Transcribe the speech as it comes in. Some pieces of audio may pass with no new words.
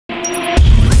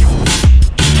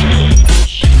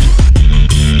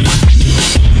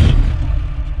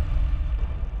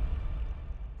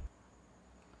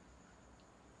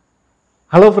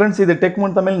Hello friends, this is Tech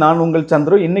Moon Tamil. நான் உங்கள்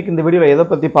சந்திரு. இன்னைக்கு இந்த வீடியோல எதை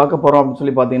பத்தி பார்க்க போறோம் அப்படினு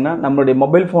சொல்லி பாத்தீங்கன்னா நம்மளுடைய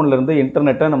மொபைல் ஃபோன்ல இருந்து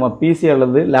இன்டர்நெட்டை நம்ம PC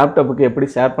அல்லது லேப்டாப்புக்கு எப்படி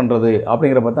ஷேர் பண்றது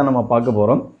அப்படிங்கற பத்தி நம்ம பார்க்க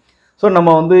போறோம். சோ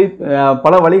நம்ம வந்து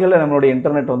பல வழிகளில நம்மளுடைய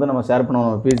இன்டர்நெட் வந்து நம்ம ஷேர்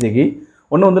பண்ணுவோம் PCக்கு.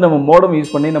 ஒன்னு வந்து நம்ம மோடம்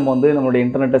யூஸ் பண்ணி நம்ம வந்து நம்மளுடைய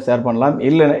இன்டர்நெட்டை ஷேர் பண்ணலாம்.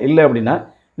 இல்ல அப்படினா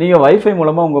நீங்க வைஃபை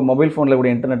மூலமா உங்க மொபைல் ஃபோன்ல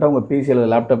கூடிய இன்டர்நெட்டை உங்க PC அல்லது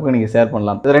லேப்டாப்புக்கு நீங்க ஷேர்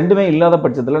பண்ணலாம். இது ரெண்டுமே இல்லாத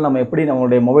பட்சத்துல நம்ம எப்படி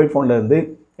நம்மளுடைய மொபைல் ஃபோன்ல இருந்து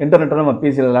இன்டர்நெட்டை நம்ம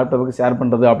PC அல்லது லேப்டாப்புக்கு ஷேர்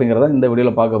பண்றது அப்படிங்கறத இந்த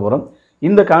வீடியோல பார்க்க போறோம்.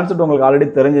 இந்த கான்செப்ட் உங்களுக்கு ஆல்ரெடி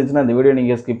தெரிஞ்சிருச்சுனா இந்த வீடியோ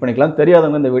நீங்க ஸ்கிப் பண்ணிக்கலாம்.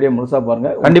 தெரியாதவங்க இந்த வீடியோ முழுசா பாருங்க.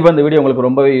 கண்டிப்பா இந்த வீடியோ உங்களுக்கு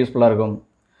ரொம்பவே யூஸ்ஃபுல்லா இருக்கும்.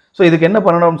 சோ இதுக்கு என்ன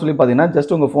பண்ணணும்னு சொல்லி பாத்தீங்கன்னா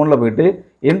ஜஸ்ட் உங்க ஃபோன்ல போய்ட்டு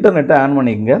இன்டர்நெட்டை ஆன்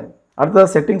பண்ணிக்கங்க. அடுத்து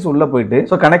செட்டிங்ஸ் உள்ள போய்ட்டு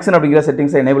சோ கனெக்ஷன் அப்படிங்கற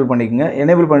செட்டிங்ஸை எனேபிள் பண்ணிக்கங்க.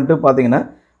 எனேபிள் பண்ணிட்டு பாத்தீங்கன்னா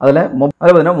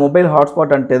அதுல மொபைல்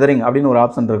ஹாட்ஸ்பாட் அண்ட் டெதரிங் அப்படின ஒரு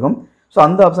ஆப்ஷன் இருக்கும். சோ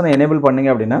அந்த ஆப்ஷனை எனேபிள்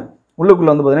பண்ணீங்க அப்படினா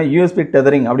உள்ளுக்குள்ள வந்து பாத்தீங்கன்னா USB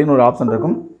டெதரிங் அப்படின ஒரு ஆப்ஷன்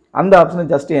இருக்கும். அந்த ஆப்ஷனை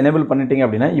ஜஸ்ட் எனேபிள் பண்ணிட்டீங்க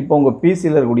அப்படினா இப்போ உங்க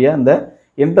PCல இருக்கக்கூடிய அந்த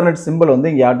இன்டர்நெட் சிம்பல் வந்து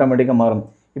இங்க ஆட்டோமேட்டிக்கா மாறும்.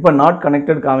 இப்போ நாட்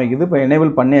கனெக்டட் காமிக்குது. இப்போ எனேபிள்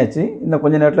பண்ணியாச்சு. இன்னும்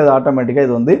கொஞ்ச நேரத்துல இது ஆட்டோமேட்டிக்கா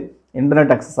இது வந்து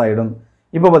இன்டர்நெட் அக்சஸ் ஆயிடும்.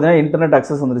 இப்போ பாத்தீங்கன்னா இன்டர்நெட்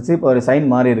அக்சஸ் வந்துருச்சு. இப்போ ஒரு சைன்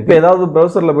மாறி இருக்கு. ஏதாவது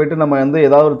பிரவுசர்ல போய்ட்டு நம்ம வந்து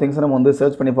ஏதாவது ஒரு திங்ஸ் நம்ம வந்து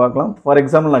சர்ச் பண்ணி பார்க்கலாம். ஃபார்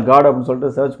எக்ஸாம்பிள் நான் காட் அப்படினு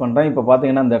சொல்லிட்டு சர்ச் பண்றேன். இப்போ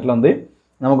பாத்தீங்கன்னா அந்த இடத்துல வந்து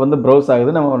நமக்கு வந்து ப்ரௌஸ்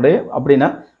ஆகுது. நம்மளுடைய அப்படினா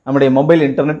நம்மளுடைய மொபைல்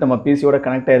இன்டர்நெட் நம்ம PCயோட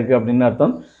கனெக்ட் ஆயிருக்கு அப்படினு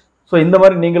அர்த்தம். சோ இந்த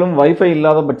மாதிரி நீங்களும் வைஃபை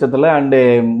இல்லாத பட்சத்துல அண்ட்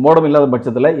மோடம் இல்லாத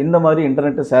பட்சத்துல இந்த மாதிரி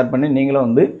இன்டர்நெட்டை ஷேர் பண்ணி நீங்களும்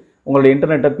வந்து உங்களுடைய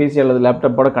இன்டர்நெட்டை PC அல்லது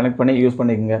லேப்டாப்போட கனெக்ட் பண்ணி யூஸ்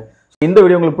பண்ணிக்கங்க. இந்த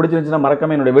வீடியோ உங்களுக்கு பிடிச்சிருந்துச்சுனா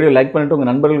மறக்காம என்னோட வீடியோ லைக் பண்ணிட்டு உங்க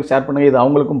நண்பர்களுக்கு ஷேர் பண்ணுங்க. இது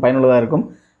அவங்களுக்கும் பயனுள்ளதா இருக்கும்.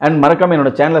 அண்ட் மறக்காம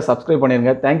என்னோட சேனலை சப்ஸ்கிரைப்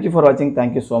பண்ணிருங்க. Thank you for watching.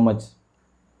 Thank you so much.